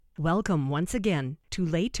Welcome once again to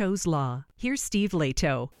Lehto's Law. Here's Steve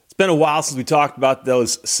Lehto. It's been a while since we talked about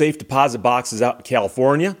those safe deposit boxes out in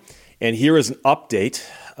California, and here is an update.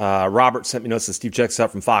 Robert sent me notes that Steve checks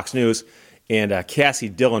out from Fox News, and Cassie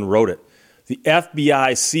Dillon wrote it. The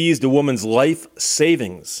FBI seized a woman's life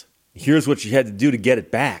savings. Here's what she had to do to get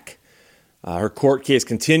it back. Her court case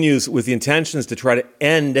continues with the intentions to try to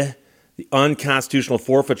end the unconstitutional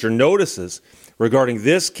forfeiture notices regarding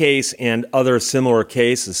this case and other similar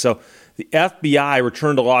cases. So the FBI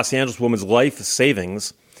returned a Los Angeles woman's life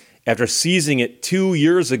savings after seizing it 2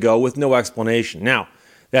 years ago with no explanation. Now,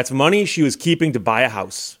 that's money she was keeping to buy a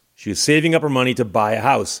house. She was saving up her money to buy a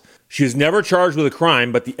house. She was never charged with a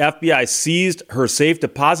crime, but the FBI seized her safe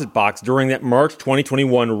deposit box during that March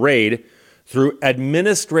 2021 raid through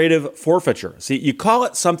administrative forfeiture. See, you call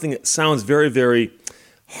it something that sounds very, very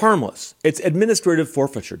harmless. It's administrative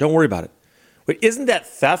forfeiture. Don't worry about it. But isn't that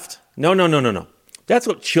theft? No. That's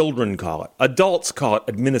what children call it. Adults call it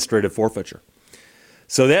administrative forfeiture.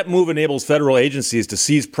 So that move enables federal agencies to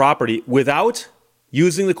seize property without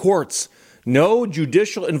using the courts. No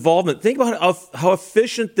judicial involvement. Think about how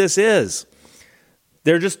efficient this is.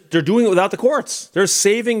 They're doing it without the courts. They're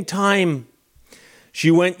saving time.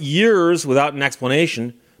 She went years without an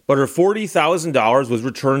explanation, but her $40,000 was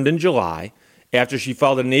returned in July after she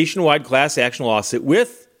filed a nationwide class action lawsuit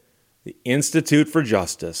with the Institute for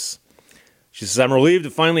Justice. She says, I'm relieved to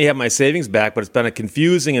finally have my savings back, but it's been a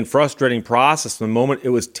confusing and frustrating process from the moment it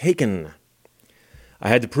was taken. I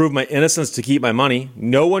had to prove my innocence to keep my money.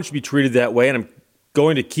 No one should be treated that way, and I'm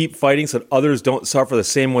going to keep fighting so that others don't suffer the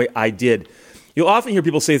same way I did. You'll often hear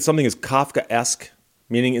people say something is Kafka-esque,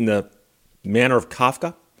 meaning in the manner of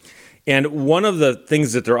Kafka. And one of the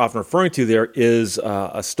things that they're often referring to there is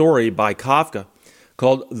a story by Kafka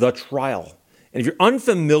called The Trial. And if you're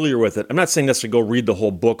unfamiliar with it, I'm not saying necessarily go read the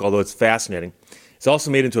whole book, although it's fascinating. It's also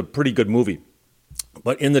made into a pretty good movie.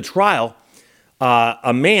 But in The Trial,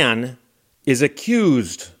 a man is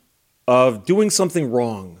accused of doing something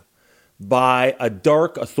wrong by a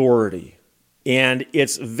dark authority. And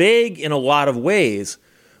it's vague in a lot of ways,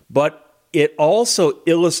 but it also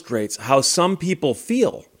illustrates how some people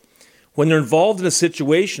feel when they're involved in a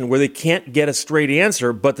situation where they can't get a straight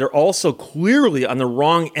answer, but they're also clearly on the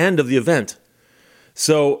wrong end of the event.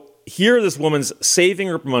 So here this woman's saving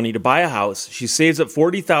her money to buy a house. She saves up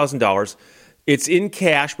 $40,000. It's in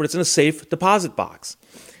cash, but it's in a safe deposit box.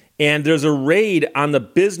 And there's a raid on the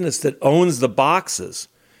business that owns the boxes.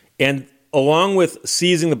 And along with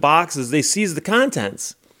seizing the boxes, they seize the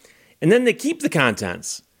contents. And then they keep the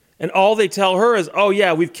contents. And all they tell her is, oh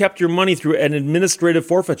yeah, we've kept your money through an administrative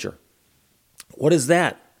forfeiture. What is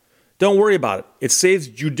that? Don't worry about it. It saves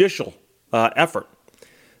judicial effort.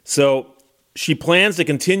 So she plans to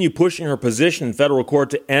continue pushing her position in federal court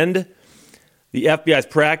to end the FBI's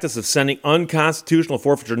practice of sending unconstitutional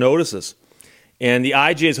forfeiture notices. And the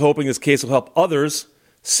IJ is hoping this case will help others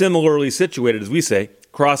similarly situated, as we say,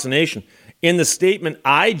 across the nation. In the statement,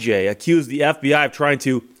 IJ accused the FBI of trying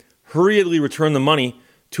to hurriedly return the money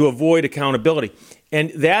to avoid accountability.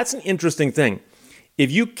 And that's an interesting thing. If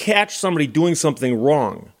you catch somebody doing something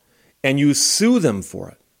wrong and you sue them for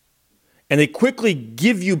it, and they quickly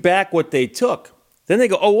give you back what they took, then they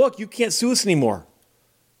go, oh, look, you can't sue us anymore.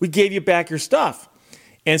 We gave you back your stuff.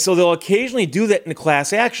 And so they'll occasionally do that in a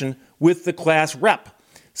class action with the class rep.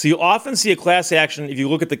 So you'll often see a class action, if you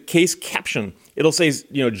look at the case caption, it'll say,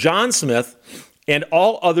 John Smith and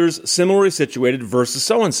all others similarly situated versus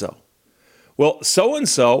so-and-so. Well,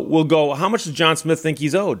 so-and-so will go, how much does John Smith think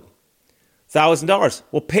he's owed? $1,000.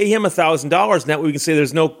 We'll pay him $1,000, and that way we can say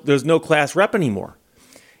there's no class rep anymore.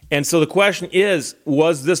 And so the question is,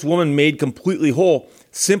 was this woman made completely whole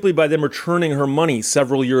simply by them returning her money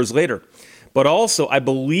several years later? But also, I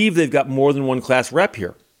believe they've got more than one class rep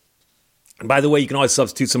here. And by the way, you can always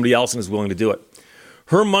substitute somebody else and is willing to do it.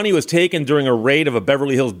 Her money was taken during a raid of a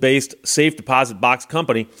Beverly Hills-based safe deposit box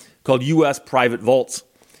company called U.S. Private Vaults.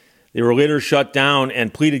 They were later shut down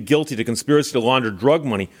and pleaded guilty to conspiracy to launder drug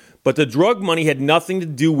money. But the drug money had nothing to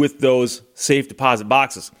do with those safe deposit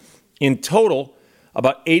boxes. In total,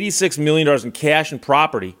 about $86 million in cash and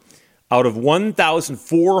property out of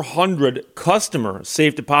 1,400 customer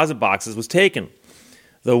safe deposit boxes was taken.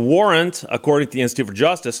 The warrant, according to the Institute for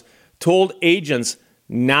Justice, told agents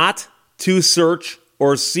not to search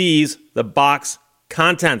or seize the box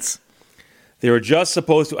contents. They were just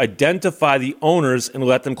supposed to identify the owners and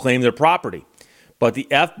let them claim their property. But the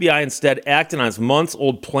FBI instead acted on its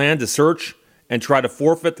months-old plan to search and try to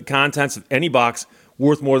forfeit the contents of any box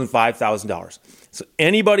worth more than $5,000. So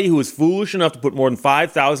anybody who is foolish enough to put more than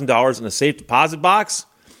 $5,000 in a safe deposit box,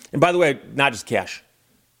 and by the way, not just cash,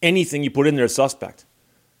 anything you put in there is suspect.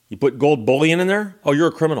 You put gold bullion in there? Oh, you're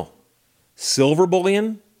a criminal. Silver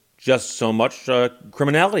bullion? Just so much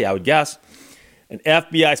criminality, I would guess. An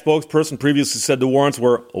FBI spokesperson previously said the warrants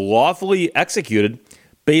were lawfully executed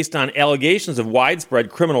based on allegations of widespread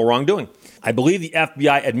criminal wrongdoing. I believe the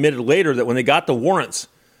FBI admitted later that when they got the warrants,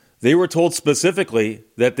 they were told specifically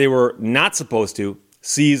that they were not supposed to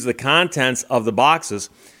seize the contents of the boxes,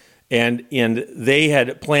 and they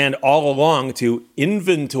had planned all along to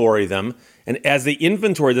inventory them. And as they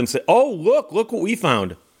inventoried them, say, oh, look what we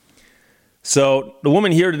found. So the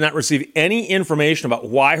woman here did not receive any information about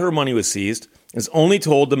why her money was seized. Is only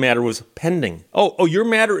told the matter was pending. Oh, your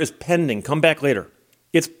matter is pending. Come back later.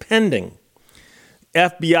 It's pending.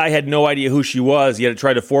 FBI had no idea who she was, yet it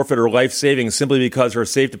tried to forfeit her life savings simply because her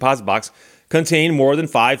safe deposit box contained more than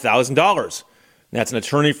 $5,000. That's an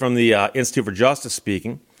attorney from the Institute for Justice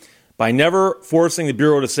speaking. By never forcing the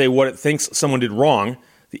Bureau to say what it thinks someone did wrong,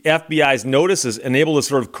 the FBI's notices enabled a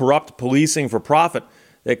sort of corrupt policing for profit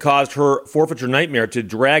that caused her forfeiture nightmare to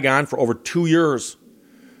drag on for over 2 years.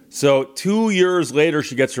 So 2 years later,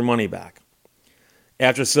 she gets her money back.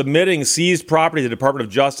 After submitting seized property to the Department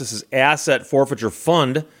of Justice's Asset Forfeiture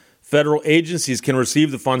Fund, federal agencies can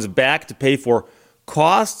receive the funds back to pay for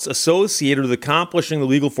costs associated with accomplishing the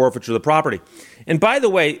legal forfeiture of the property. And by the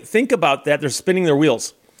way, think about that. They're spinning their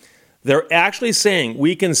wheels. They're actually saying,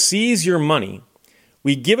 we can seize your money.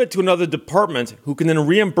 We give it to another department who can then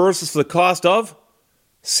reimburse us for the cost of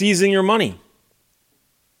seizing your money.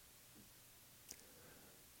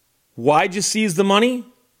 Why'd you seize the money?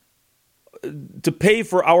 To pay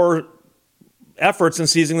for our efforts in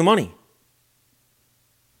seizing the money.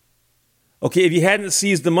 Okay, if you hadn't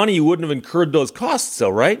seized the money, you wouldn't have incurred those costs, though,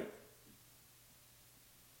 right?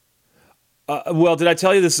 Well, did I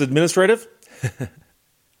tell you this is administrative?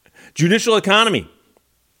 Judicial economy.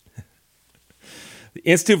 The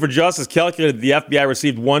Institute for Justice calculated the FBI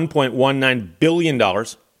received $1.19 billion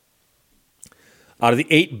out of the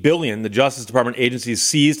 $8 billion the Justice Department agencies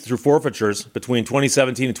seized through forfeitures between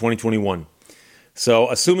 2017 and 2021. So,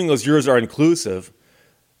 assuming those years are inclusive,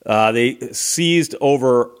 they seized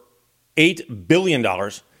over $8 billion,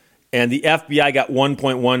 and the FBI got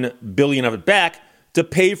 $1.1 billion of it back to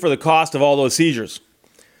pay for the cost of all those seizures.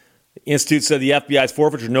 The Institute said the FBI's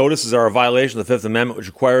forfeiture notices are a violation of the Fifth Amendment, which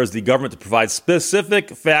requires the government to provide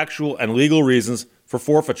specific factual and legal reasons for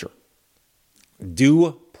forfeiture.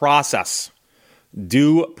 Due process.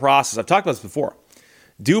 Due process. I've talked about this before.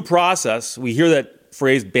 Due process, we hear that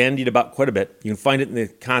phrase bandied about quite a bit. You can find it in the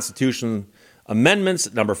Constitution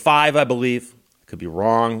amendments, number 5, I believe. I could be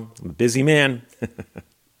wrong. I'm a busy man.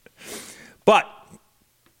 But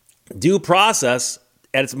due process,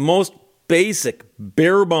 at its most basic,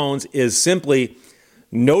 bare bones, is simply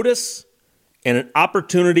notice and an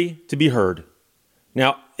opportunity to be heard.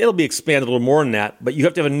 Now, it'll be expanded a little more than that, but you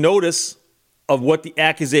have to have a notice of what the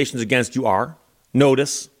accusations against you are.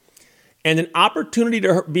 Notice. And an opportunity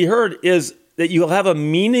to be heard is that you'll have a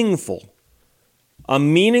meaningful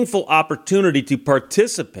opportunity to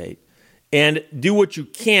participate and do what you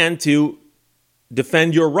can to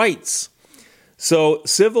defend your rights. So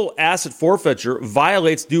civil asset forfeiture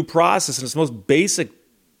violates due process in its most basic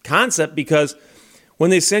concept, because when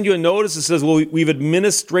they send you a notice that says, well, we've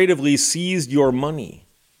administratively seized your money.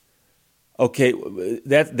 Okay,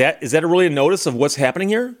 that is that really a notice of what's happening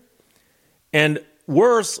here? And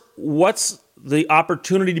worse, what's the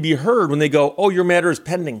opportunity to be heard when they go, oh, your matter is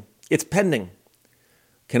pending. It's pending.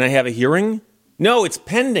 Can I have a hearing? No, it's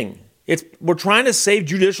pending. We're trying to save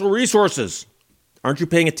judicial resources. Aren't you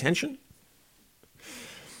paying attention?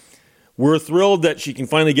 We're thrilled that she can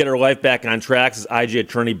finally get her life back on track, says IJ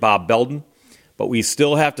attorney Bob Belden. But we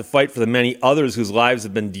still have to fight for the many others whose lives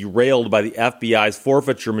have been derailed by the FBI's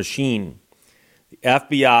forfeiture machine. The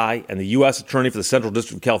FBI and the U.S. Attorney for the Central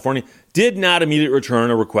District of California did not immediately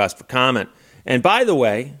return a request for comment. And by the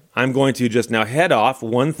way, I'm going to just now head off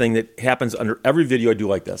one thing that happens under every video I do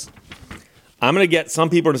like this. I'm going to get some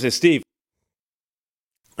people to say, Steve,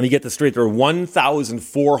 let me get this straight. There were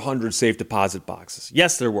 1,400 safe deposit boxes.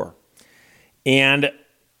 Yes, there were. And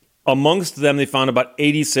amongst them, they found about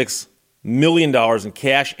 $86 million in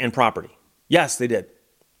cash and property. Yes, they did.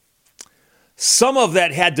 Some of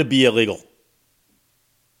that had to be illegal.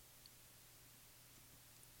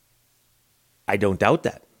 I don't doubt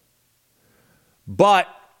that. But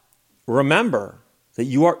remember that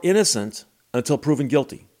you are innocent until proven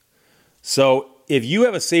guilty. So if you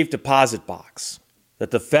have a safe deposit box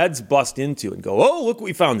that the feds bust into and go, oh, look what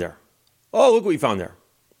we found there. Oh, look what we found there.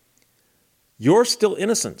 You're still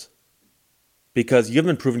innocent because you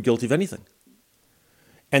haven't been proven guilty of anything.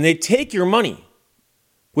 And they take your money,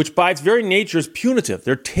 which by its very nature is punitive.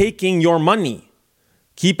 They're taking your money.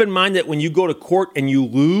 Keep in mind that when you go to court and you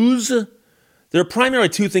lose, there are primarily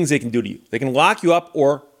two things they can do to you. They can lock you up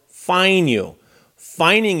or fine you.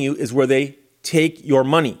 Fining you is where they take your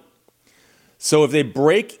money. So if they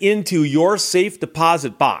break into your safe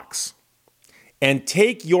deposit box and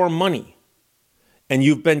take your money and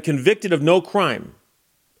you've been convicted of no crime,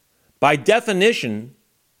 by definition,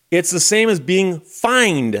 it's the same as being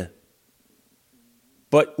fined.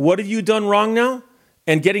 But what have you done wrong now?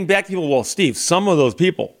 And getting back to people, well, Steve, some of those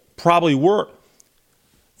people probably were.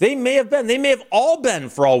 They may have been. They may have all been,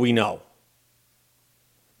 for all we know.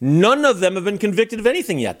 None of them have been convicted of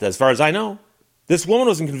anything yet, as far as I know. This woman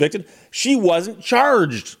wasn't convicted. She wasn't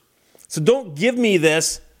charged. So don't give me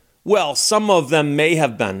this, well, some of them may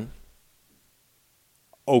have been.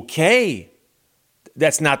 Okay.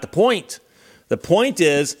 That's not the point. The point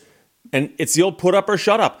is, and it's the old put up or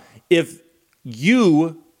shut up. If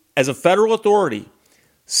you, as a federal authority,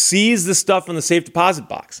 seize the stuff in the safe deposit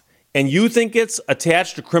box and you think it's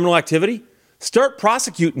attached to criminal activity, start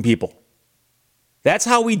prosecuting people. That's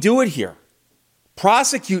how we do it here.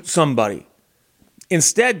 Prosecute somebody.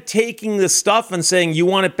 Instead, taking this stuff and saying, you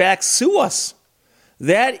want it back, sue us.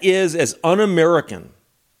 That is as un-American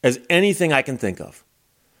as anything I can think of.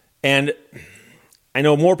 And I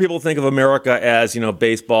know more people think of America as,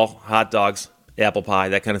 baseball, hot dogs, apple pie,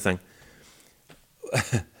 that kind of thing.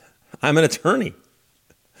 I'm an attorney.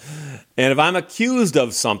 And if I'm accused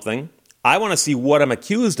of something, I want to see what I'm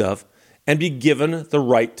accused of and be given the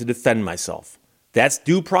right to defend myself. That's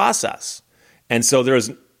due process. And so there is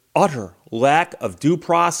an utter lack of due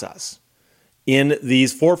process in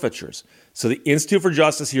these forfeitures. So the Institute for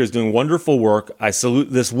Justice here is doing wonderful work. I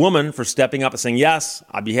salute this woman for stepping up and saying, yes,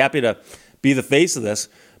 I'd be happy to be the face of this,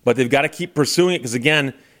 but they've got to keep pursuing it because,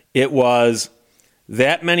 again, it was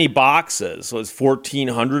that many boxes, so it's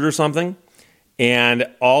 1,400 or something, and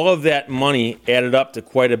all of that money added up to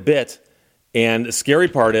quite a bit. And the scary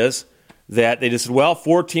part is that they just said, well,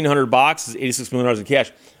 1,400 boxes, $86 million in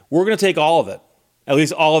cash. We're going to take all of it, at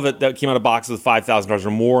least all of it that came out of boxes with $5,000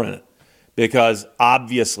 or more in it, because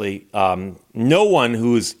obviously no one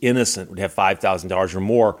who's innocent would have $5,000 or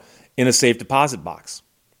more in a safe deposit box.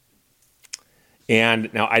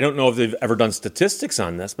 And now I don't know if they've ever done statistics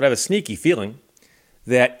on this, but I have a sneaky feeling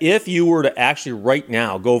that if you were to actually right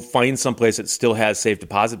now go find someplace that still has safe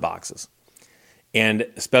deposit boxes, and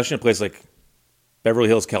especially in a place like Beverly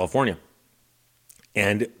Hills, California,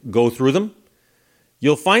 and go through them,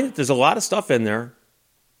 you'll find that there's a lot of stuff in there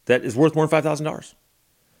that is worth more than $5,000.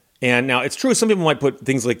 And now it's true, some people might put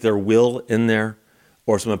things like their will in there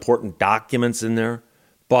or some important documents in there,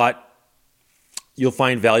 but you'll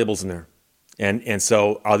find valuables in there. And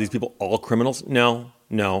so are these people all criminals? No.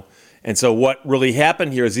 And so what really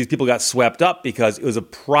happened here is these people got swept up because it was a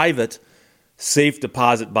private safe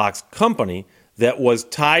deposit box company that was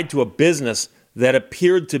tied to a business that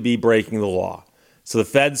appeared to be breaking the law. So the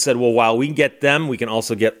Fed said, well, while we can get them, we can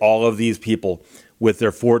also get all of these people with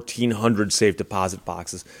their 1,400 safe deposit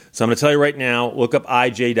boxes. So I'm going to tell you right now, look up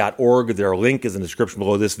ij.org. Their link is in the description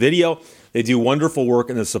below this video. They do wonderful work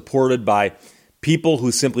and they're supported by people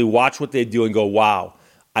who simply watch what they do and go, wow,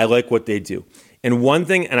 I like what they do. And one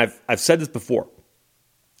thing, and I've said this before,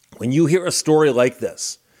 when you hear a story like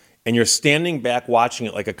this and you're standing back watching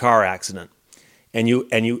it like a car accident, and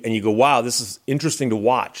you go, wow, this is interesting to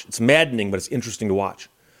watch. It's maddening, but it's interesting to watch.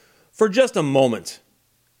 For just a moment,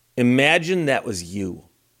 imagine that was you.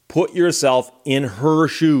 Put yourself in her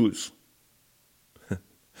shoes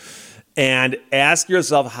and ask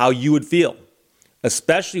yourself how you would feel,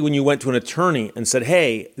 especially when you went to an attorney and said,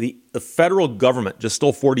 hey, the federal government just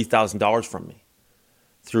stole $40,000 from me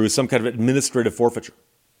through some kind of administrative forfeiture.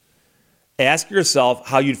 Ask yourself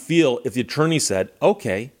how you'd feel if the attorney said,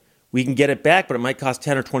 okay, we can get it back, but it might cost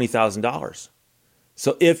 $10,000 or $20,000.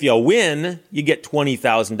 So if you win, you get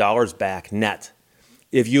 $20,000 back net.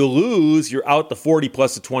 If you lose, you're out the 40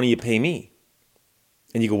 plus the 20 you pay me.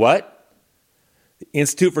 And you go, what? The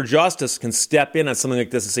Institute for Justice can step in on something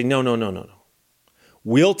like this and say, no.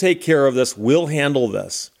 We'll take care of this. We'll handle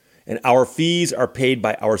this. And our fees are paid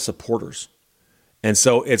by our supporters. And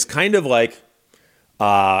so it's kind of like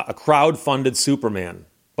a crowd-funded Superman,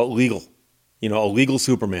 but legal. A legal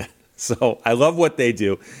Superman. So I love what they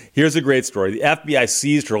do. Here's a great story. The FBI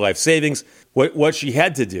seized her life savings, what she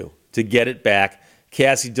had to do to get it back.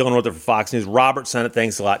 Cassie Dillon wrote that for Fox News. Robert sent it.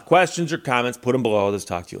 Thanks a lot. Questions or comments, put them below. Let's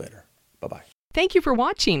talk to you later. Bye-bye. Thank you for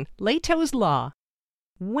watching Leto's Law.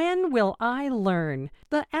 When will I learn?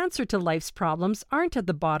 The answer to life's problems aren't at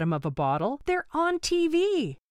the bottom of a bottle. They're on TV.